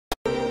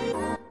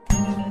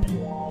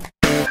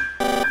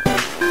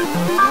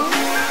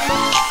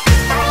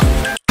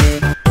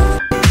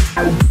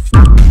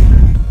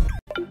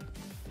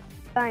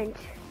grind.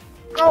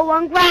 Go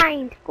on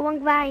grind. Go on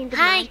grind.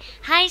 Hi, Man.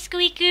 hi,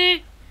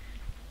 Squeaker.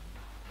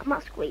 I'm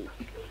not Squeak.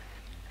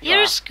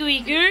 You're a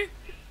Squeaker.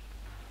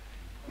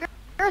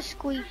 You're a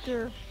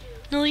squeaker.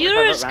 No,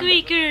 you're a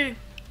Squeaker.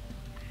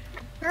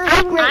 You're a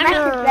I'm gonna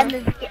squeaker.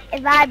 message them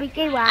if I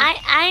begin one.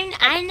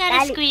 I'm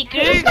not a Squeaker.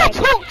 This guy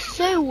talks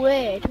so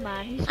weird,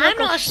 man. He's I'm like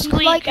not a He's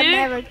like squeaker.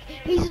 American.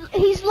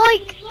 He's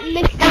like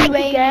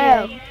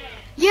Lithuanian.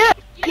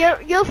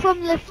 You're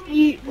from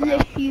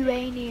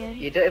Lithuanian.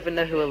 You don't even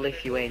know who a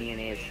Lithuanian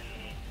is.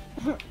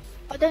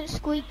 I don't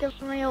squeak in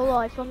real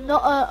life. I'm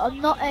not a.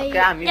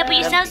 Damn, Yeah, but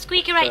you sound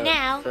Squeaker right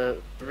now. For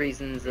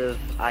reasons of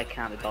I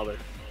can't be bothered.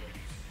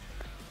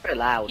 Very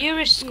loud. You're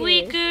a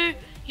Squeaker.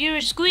 You're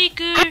a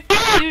Squeaker.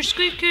 You're a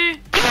Squeaker.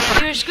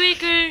 You're a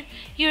Squeaker.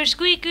 You're a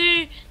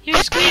Squeaker. You're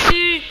a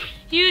Squeaker.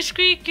 You're a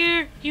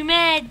Squeaker. You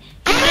mad?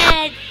 You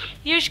mad?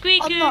 You're a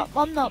Squeaker.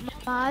 I'm not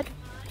mad.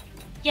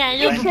 Yeah, I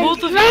know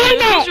both of you are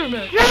mad.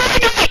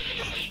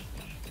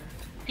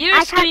 You're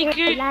a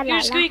Squeaker. You're a Squeaker. You're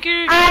a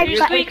Squeaker.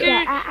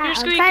 You're a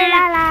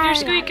Squeaker. You're a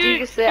Squeaker. You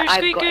just say You're a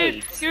I've got Squeaker.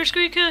 AIDS. You're a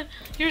Squeaker.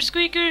 You're a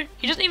Squeaker.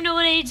 He doesn't even know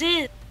what AIDS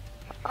is.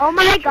 Oh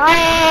my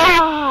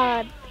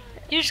god.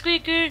 You're a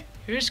Squeaker.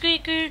 You're a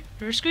Squeaker.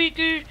 You're a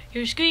Squeaker.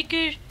 You're a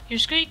Squeaker. You're a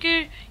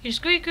Squeaker. You're a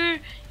Squeaker.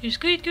 You're a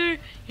Squeaker.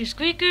 You're a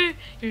Squeaker.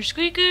 You're a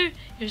Squeaker.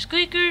 You're a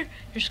Squeaker. You're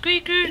a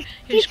Squeaker.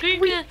 You're a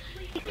Squeaker.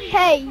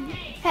 Hey,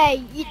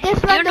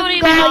 this random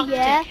even guy, talking.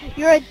 yeah?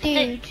 You're a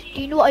dude.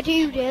 Do you know what a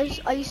dude is?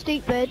 Are you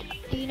stupid?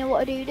 Do you know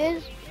what a dude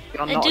is?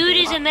 You're A not dude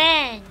is a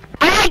man.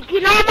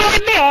 You know my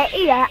mate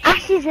here?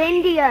 Ash is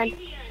Indian.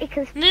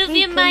 Move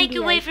your mic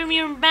away from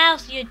your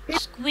mouth, you I'm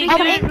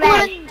Squeaker.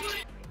 England.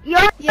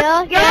 You're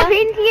Yeah.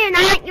 Indian,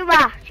 aren't you,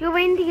 Ash? You're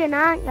Indian,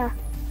 aren't you?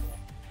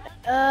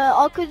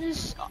 I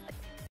couldn't.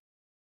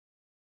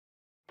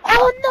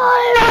 Oh no!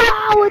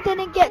 I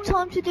didn't get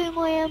time to do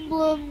my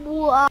emblem.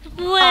 Wow.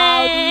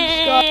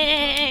 Way.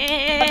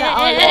 That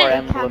I Your like a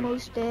emblem. camel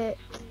stick.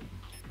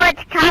 But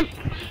camp.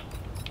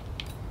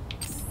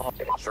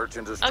 Search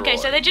and destroy. Okay,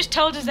 so they just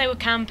told us they were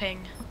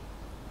camping.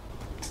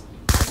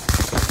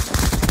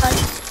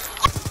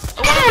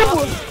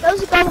 Oh, that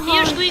was a gun You're a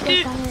behind.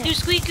 Squeaker. You're a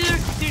Squeaker.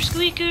 You're a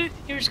Squeaker.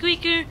 You're a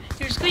Squeaker.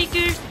 You're a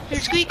Squeaker. You're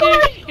a Squeaker.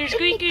 You're a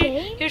Squeaker.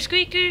 You're a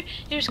Squeaker.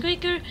 You're a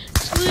Squeaker.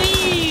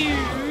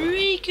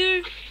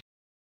 Squeaker.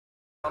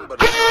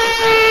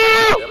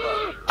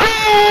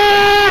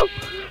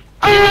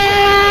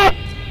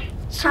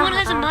 Someone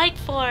has a mic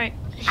for it.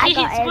 I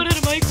got Someone it.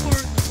 had a mic for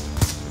it.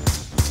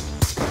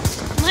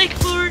 Mic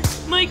for it.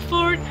 Mic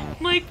for it.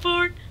 Mic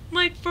for it.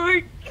 Mic for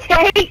it.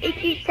 You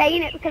keep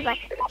saying it because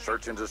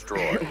Search and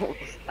destroy.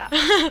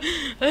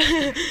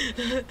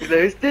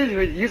 Those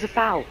dudes use a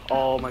foul.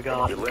 Oh my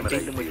god.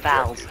 Beat them with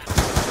fouls. He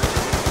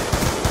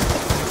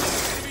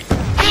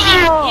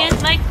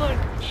has mic for it.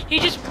 He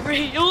just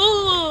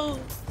oh.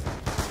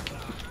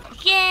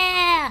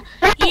 Yeah.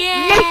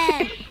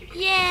 Yeah.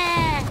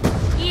 Yeah.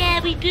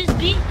 Yeah. We just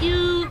beat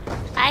you.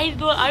 I'm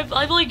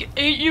like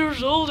 8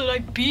 years old and I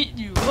beat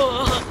you.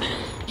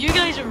 You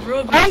guys are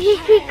why rubbish. you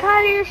keep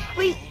calling a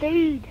sweet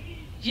dude?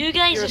 You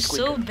guys You're a are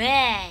so Squeaker.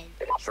 bad.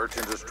 Search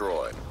and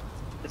destroy.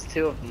 There's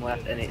two of them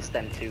left and it's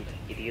them two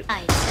idiots.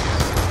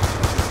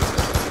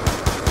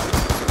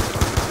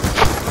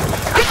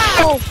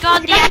 Oh,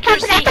 God, the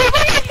accuracy.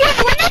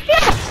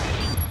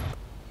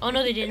 Oh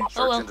no, they didn't. Oh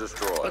Search well. and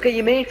destroy. Okay,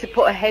 you may need to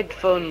put a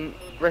headphone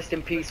rest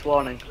in peace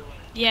warning.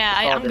 Yeah, for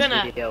I'm this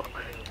gonna. video.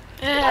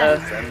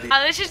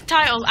 This is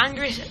titled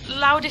 "Angriest,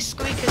 Loudest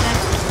Squeakers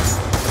Ever."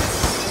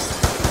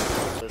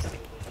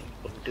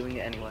 I'm doing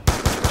it anyway.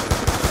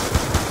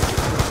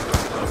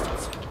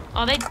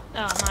 Oh, they.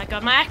 Oh my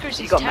God, my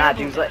accuracy He is got mad.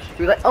 terrible.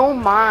 He was like, oh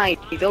my,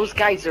 those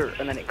guys are,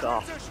 and then it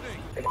got off.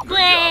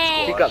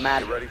 Way. He got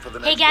mad. Get ready for the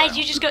Hey next guys, round.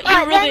 you just got.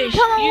 Right, You're then, rubbish.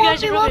 come on, You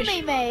guys are 1v1 rubbish.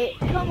 me, mate.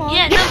 Come on.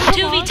 Yeah, no, Come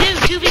 2v2, on. 2v2,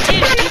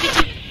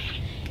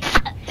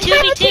 2v2,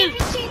 2v2,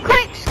 2v2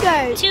 quick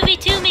scope.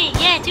 2v2 me.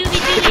 Yeah,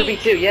 2v2 me.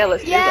 2v2, yeah,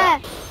 let's do Yeah.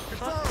 that.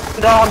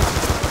 Come on.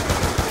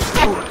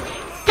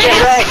 Get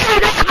wrecked.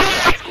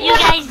 You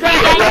guys are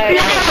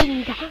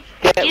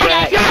Get You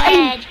guys are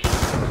wrecked.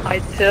 bad. I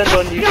turned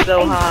on you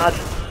so hard.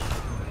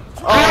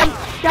 Oh,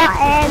 shot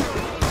him.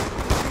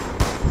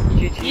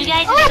 GG. You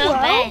guys are so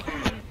well. bad.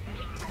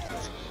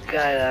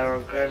 Guy that were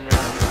going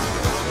around.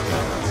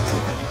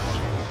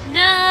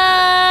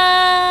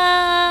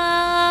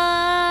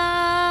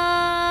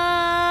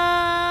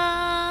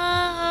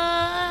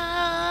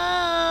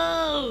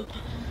 No.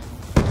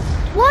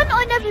 One,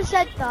 I never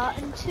said that,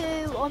 and two,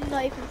 I'm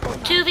not even from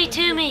that.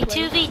 2v2 me.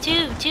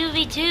 2v2,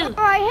 2v2.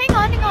 Alright, hang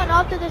on.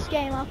 After this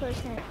game.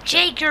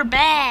 Jake, you're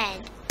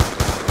bad.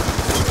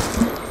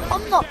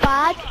 I'm not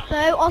bad,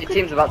 though. I Your could,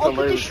 team's about to I could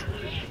lose.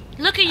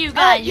 Look at you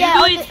guys. yeah,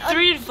 You're going on the-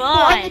 3 and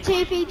on the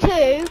 5.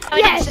 2v2. Oh,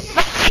 Yes.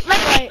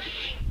 Right.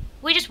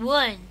 We just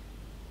won.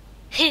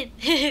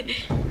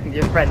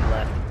 Your friend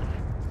left.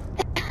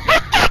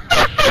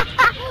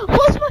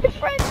 What's my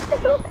friend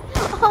doing?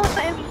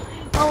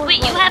 Wait,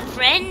 you have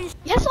friends?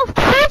 Yes, of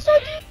course I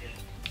do.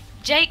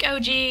 Jake,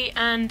 OG,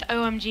 and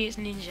OMG is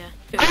Ninja.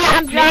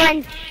 I'm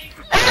blind.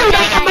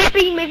 I'm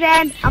being with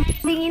him. I'm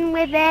being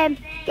with him.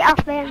 Get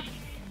off him.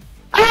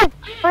 Oh,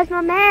 where's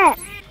my mate?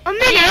 A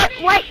minute.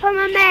 Wait for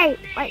my mate.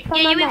 Wait for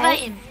Yeah, my you mate. invite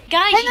him.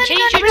 Guys, Hang you on,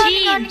 change your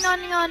teams.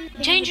 hang on.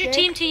 Change your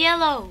team to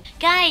yellow.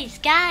 Guys.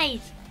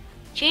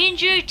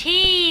 Change your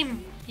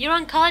team. You're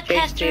on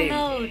cardcaster team.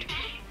 mode.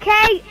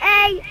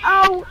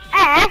 KAOS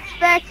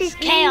versus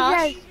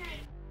Chaos. losers.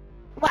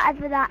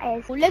 Whatever that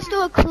is. Well, let's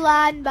do a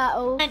clan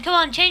battle. And come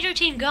on, change your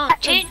team. Go on.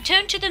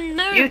 Turn to the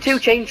nerds. You two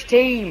change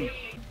team.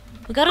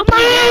 We gotta Come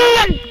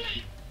play. on!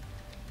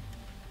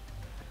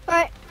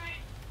 Right.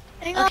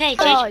 Hang on, Okay,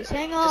 guys,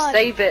 hang Just on.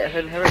 save it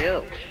and hurry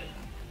up.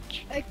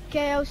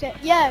 Okay, I'll say.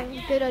 Yeah,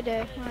 good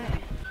idea.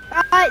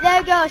 Right,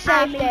 there we go, I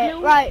saved it.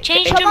 Right,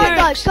 Change come to on, merge.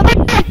 guys, come on,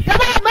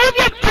 move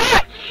your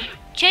butt.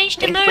 Change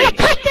to Wait, merge.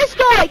 Kick this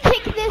guy,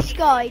 kick this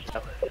guy.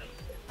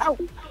 Oh,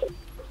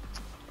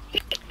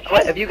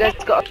 Wait, have you guys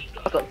got?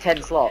 I've got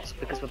 10 slots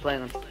because we're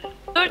playing on.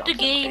 Start the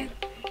game.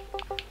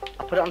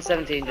 I'll put it on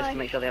 17 just to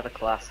make sure they have a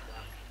class.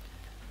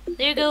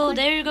 There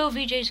you go,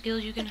 VJ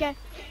skills. You can. Okay.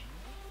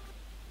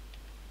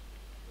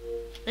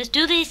 Let's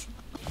do this.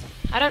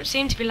 I don't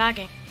seem to be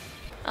lagging.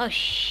 Oh My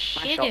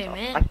shot's sugar, off. I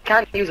man.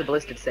 can't use a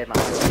ballistic to save my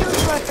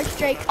life.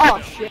 Drake. Oh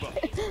shit.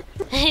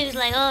 He was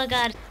like, oh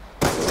god.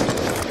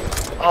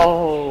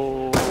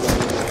 Oh,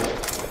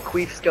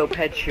 queef scope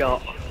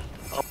headshot.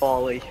 Oh,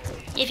 Ollie.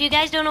 If you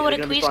guys don't know what a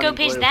They're gonna be queef scope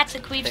flying is, blue, that's a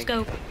I queef think.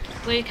 scope.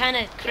 Where you kind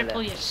of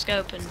cripple your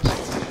scope and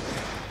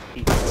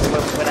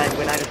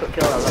When I just got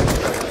killed, I was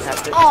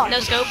like, Oh. no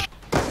scope.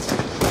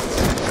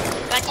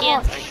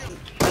 Gotcha.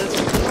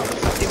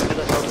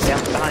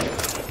 behind.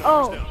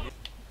 Oh.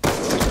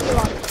 You're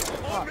on.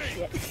 Oh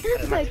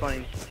shit. Max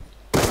 20.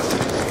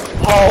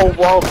 Oh,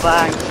 wall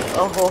bang.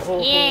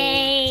 Oh,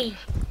 Yay!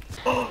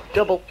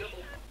 double.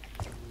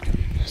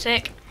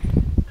 Sick.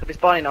 They'll be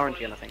spawning orange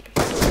again, I think.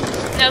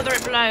 No, they're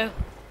at blue.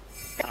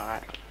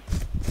 Alright.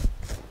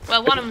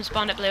 Well, one of them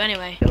spawned at blue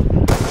anyway.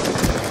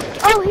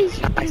 Oh, he's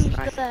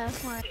Nice. there.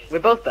 Right. We're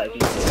both dead.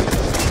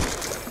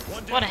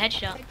 What a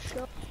headshot.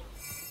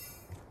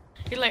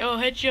 You're like, oh,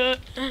 headshot.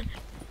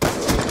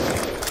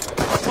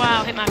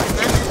 Wow, hit marker,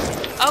 man.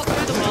 Oh,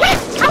 through the wall.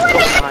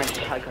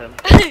 I got him.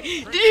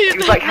 He He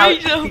was like, how?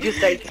 He just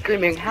started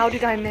screaming, how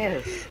did I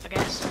miss? I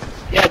guess.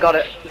 Yeah, I got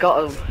it.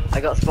 Got him. I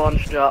got spawn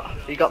shot.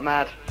 He got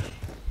mad.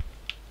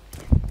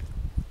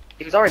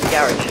 He was already in the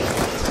garage.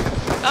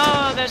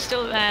 Oh, they're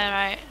still there,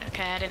 right.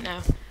 Okay, I didn't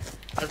know.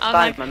 I was Oh,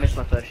 fine, my- I missed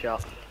my first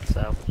shot,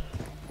 so.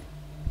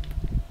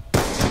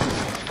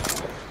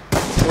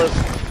 Blue.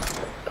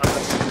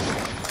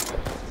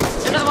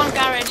 Another one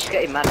garage.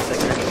 Getting mad if I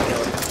can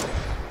kill him.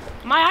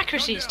 My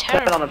accuracy is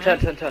Turn terrible, on him,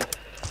 man. turn.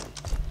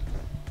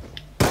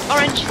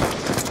 Orange.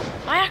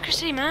 My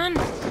accuracy, man.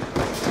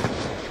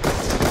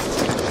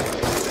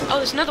 Oh,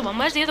 there's another one.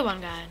 Where's the other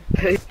one guy?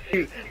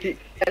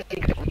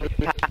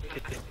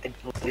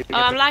 Oh,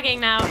 I'm lagging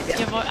now.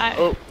 Your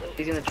Oh,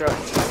 he's in the truck.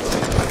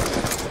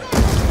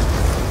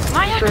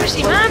 My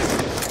accuracy, man.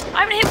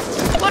 I haven't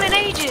hit one in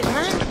ages,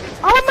 man.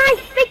 oh my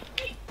feet!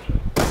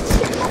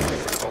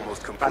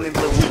 Almost I'm in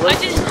complete. blue. I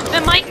just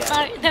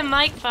the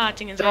mic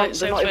farting is They're like not,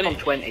 so they're not even on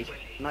funny. 20.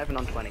 Not even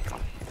on 20, come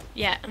on.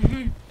 Yeah.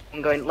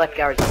 I'm going left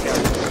garage, left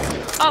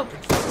garage. Oh.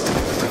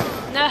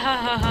 No.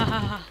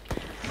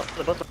 Up to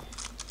the bottom.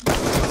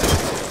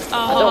 Oh.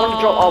 I don't want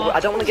to drop. Oh, I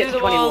don't want to get to Through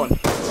the wall. 21.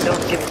 I don't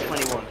want to give it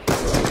 21.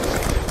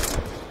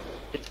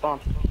 It's spawn.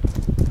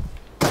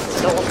 I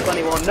don't want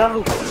 21.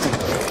 No.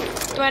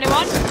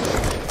 21.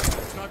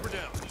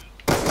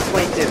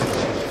 22.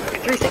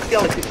 360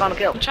 on his final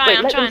kill. trying, Wait,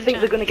 I'm let trying, them think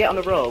they're gonna get on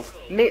a roll.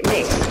 Mix.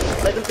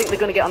 Let them think they're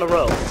gonna get on a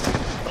roll.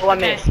 Oh, I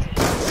Okay. missed.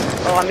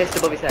 Oh, I missed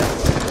above his head.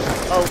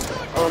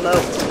 Oh no.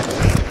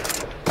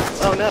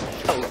 Oh no.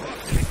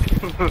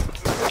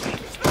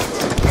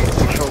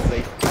 Control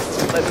please.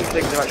 Let them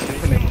think they're actually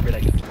gonna make it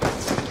really.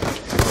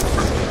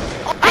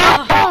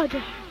 Oh.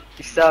 God.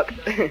 You suck.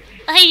 Hey,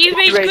 you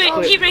rage rage quit.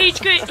 quit. He rage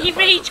quit. He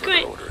rage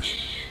quit.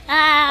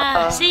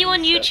 See you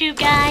on YouTube,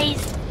 guys.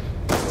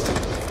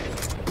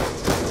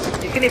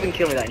 You can even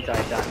kill me that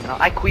entire time. No,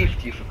 I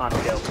queefed you for final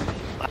kill.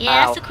 Yeah,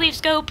 Ow. that's the queef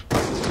scope.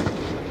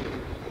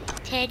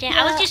 I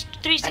was just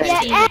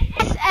 360. Yeah,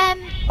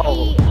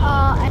 SMERALO.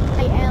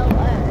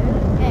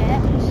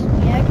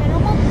 Yeah, okay, no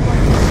more.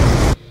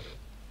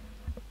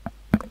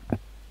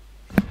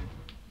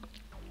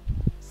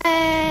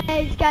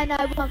 It's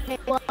gonna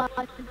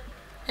one.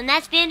 And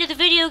that's the end of the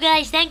video,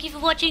 guys. Thank you for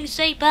watching.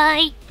 Say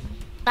bye.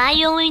 Bye,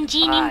 ONG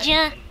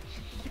Ninja.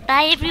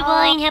 Bye,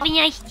 everyone. Have a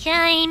nice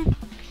time.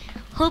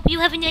 Hope you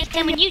have a nice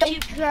time on YouTube.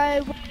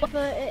 Intro,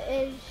 whatever it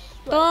is.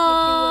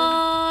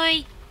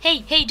 Bye.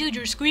 Hey, dude,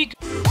 you're a squeak.